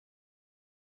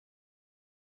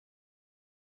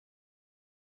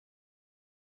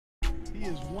He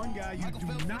is one guy you do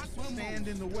not stand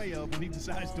in the way of when he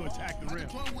decides to attack the rim.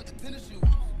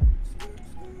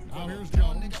 Oh, here's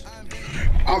Jones.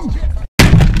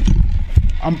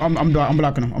 I'm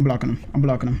blocking him. I'm blocking him. I'm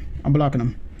blocking him. I'm blocking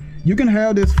him. You can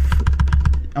have this.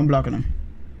 I'm blocking him.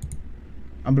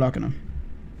 I'm blocking him.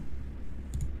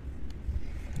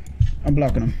 I'm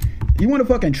blocking him. You want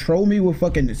to fucking troll me with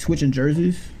fucking switching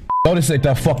jerseys? No, this ain't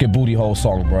that fucking booty hole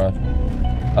song, bruh.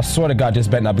 I swear to God, this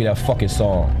better not be that fucking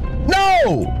song.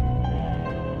 No!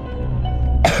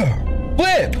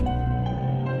 Flip!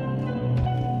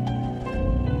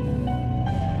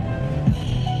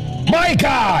 My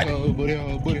God! Booty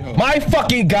hole, booty hole. My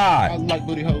fucking God! I like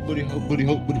booty hole, booty hole, booty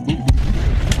hole, booty hole, booty hole,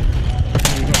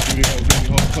 booty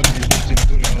hole, fuck you, bitch,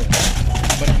 booty hole.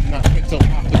 But I'm not fit, so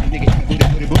I'm putting nigga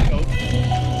in booty hole.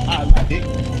 I like it.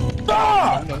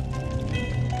 Ah!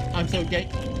 I'm so gay.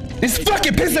 This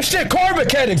fucking piece of shit car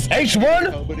mechanics,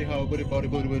 H1! Booty hole, booty, booty,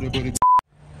 booty, booty, booty.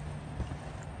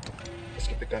 Let's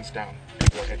get the guns down.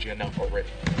 People are edgy enough already.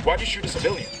 Why'd you shoot a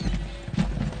civilian?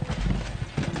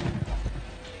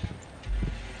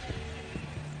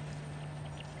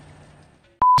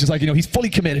 Just like, you know, he's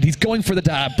fully committed. He's going for the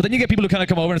dab. But then you get people who kind of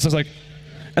come over and it's just like,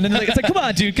 and then it's like, come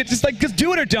on, dude, just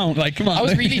do it or don't. Like, come on. I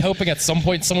was really hoping at some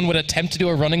point someone would attempt to do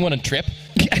a running one and trip.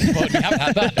 But we haven't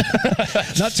had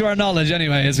that. Not to our knowledge,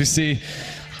 anyway, as we see.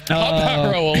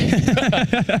 Pop roll.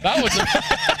 That was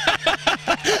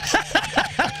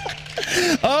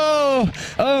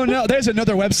oh no, there's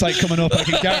another website coming up, I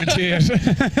can guarantee it.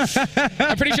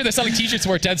 I'm pretty sure they're selling t-shirts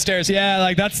for it downstairs. Yeah,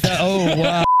 like that's the, oh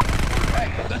wow.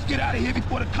 Hey, let's get out of here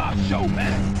before the cops show,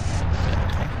 man.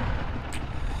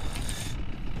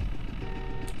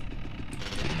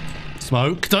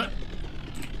 Smoked.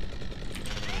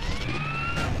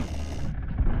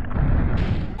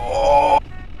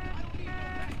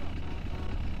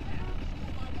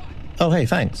 Oh, hey,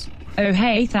 thanks. Oh,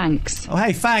 hey, thanks. Oh,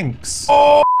 hey, thanks.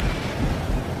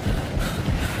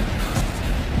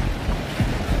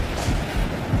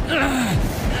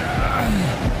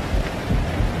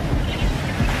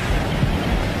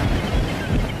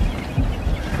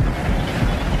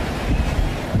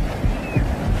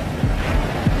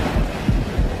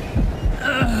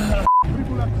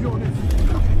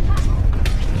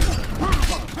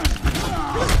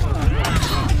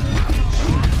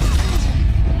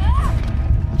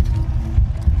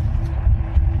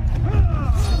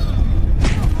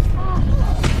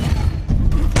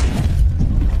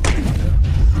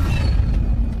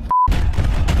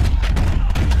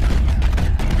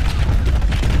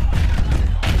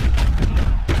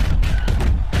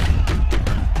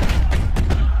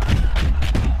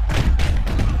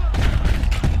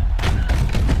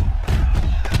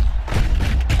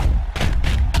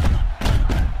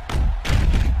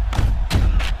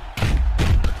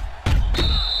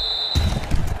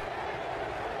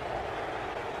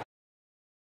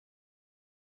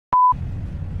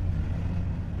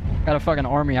 Got a fucking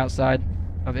army outside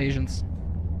of Asians.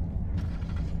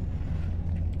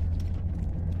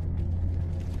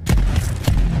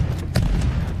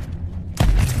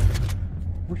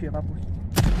 Push it, push.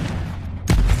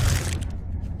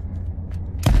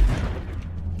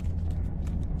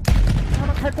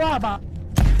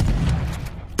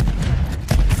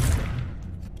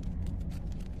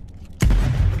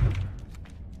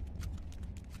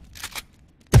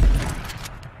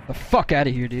 The fuck out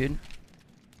of here, dude.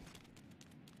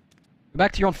 Go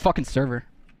back to your own fucking server.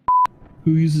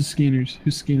 Who uses scanners?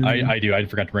 Who's scanning? I do. I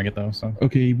forgot to bring it though. So.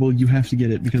 Okay, well you have to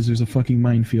get it because there's a fucking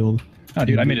minefield. Oh,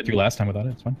 dude, I made it through last time without it.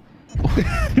 It's fine.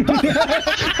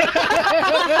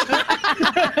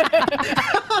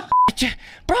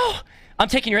 Bro, I'm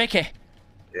taking your AK.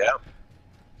 Yeah.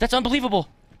 That's unbelievable.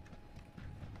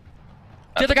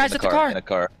 The other guys at the car. In a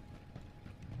car.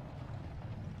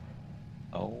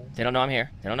 Oh. They don't know I'm here.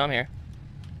 They don't know I'm here.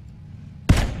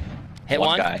 Hit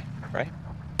one guy, right?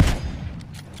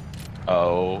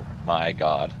 Oh my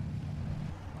God.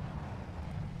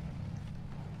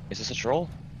 Is this a troll?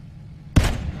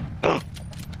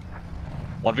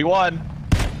 1v1.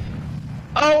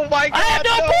 Oh my God! I have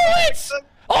no bullets!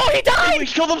 Oh, he died! He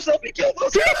killed himself! He killed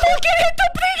himself! He fucking hit the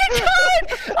freaking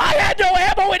gun! I had no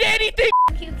ammo in anything!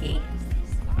 Kooky.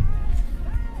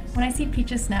 When I see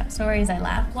Peach's snap stories, I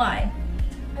laugh. Why?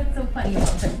 That's so funny,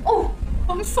 Alfred. Oh!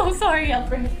 I'm so sorry,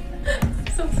 Alfred. I'm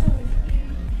so sorry.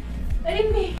 I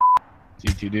didn't mean.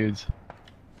 See two dudes.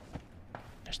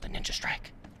 There's the ninja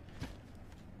strike.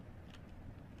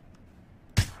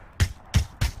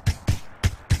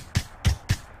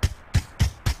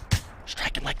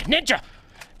 Striking like a ninja!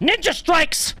 Ninja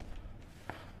strikes!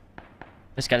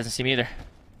 This guy doesn't see me either.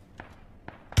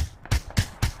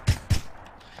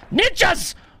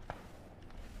 Ninjas!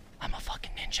 I'm a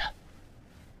fucking ninja.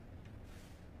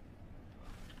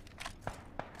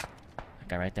 That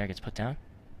guy right there gets put down.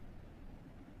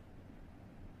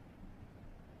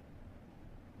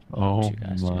 Oh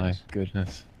my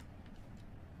goodness.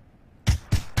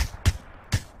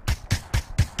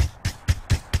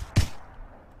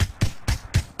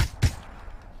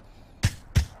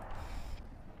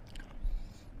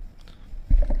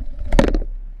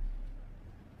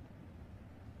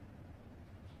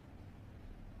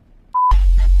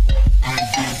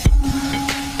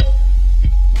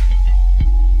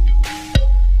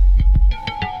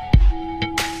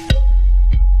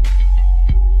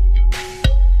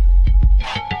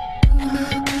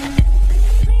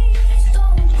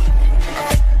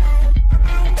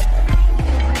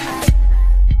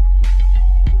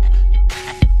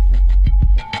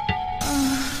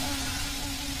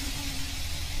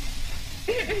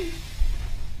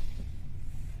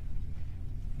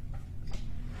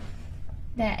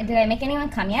 Did I make anyone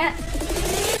come yet?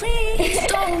 Thank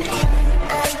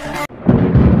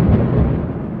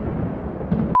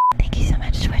you so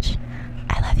much, Twitch.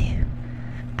 I love you.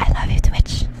 I love you,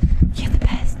 Twitch. You're the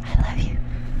best. I love you.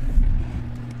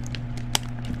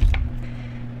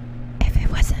 If it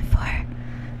wasn't for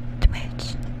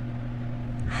Twitch,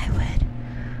 I would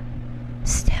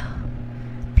still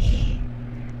be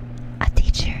a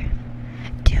teacher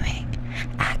doing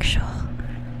actual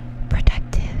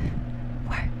productive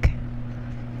work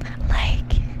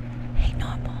like a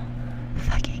normal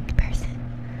fucking person.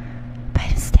 But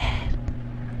instead,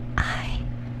 I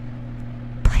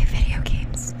play video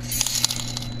games.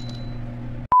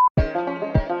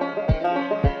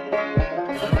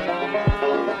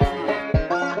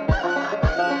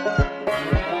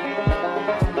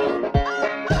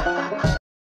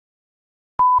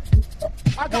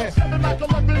 I got 7 Mac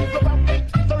 11s, about 8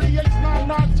 38s, 9,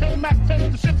 9, 10 Mac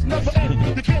 10s. The shit's never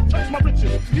end. You can't touch my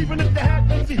riches, even if they had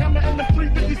MC Hammer and the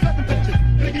 357 bitches.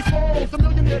 Biggie Smalls, the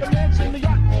millionaire, the mansion, the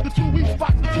yacht, the 2 weed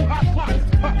spots, the 2 hot clocks.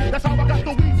 That's how I got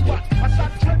the weed spot. I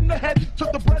shot Trent in the head,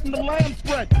 took the bread and the lamb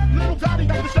spread. Little Gotti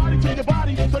got the shotty to your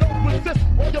body, so don't resist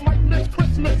or you might miss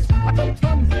Christmas. I took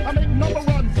guns, I make number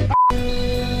runs.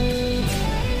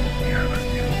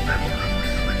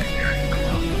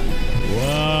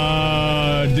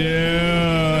 Whoa,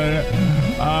 dude.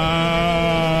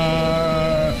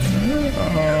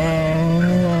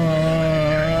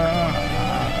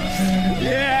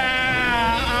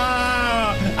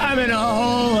 Yeah. I'm in a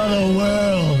whole other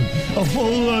world, a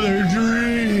whole other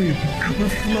dream. We're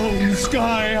floating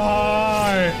sky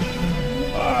high.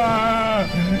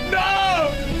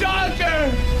 No,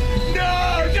 doctor.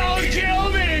 No, don't kill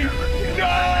me.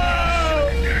 No.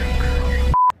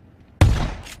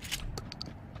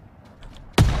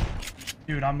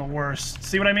 Dude, I'm the worst.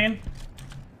 See what I mean?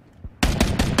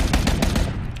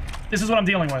 This is what I'm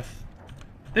dealing with.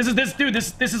 This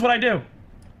is what I do.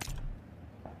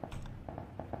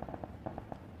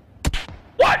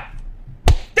 What?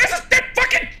 This is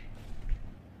fucking.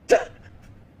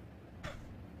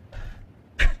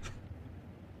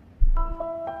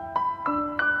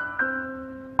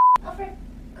 Alfred,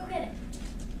 go get it.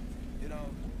 You know,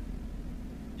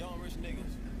 young rich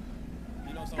niggas.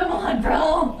 You know, Come on,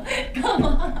 bro. Come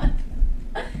on.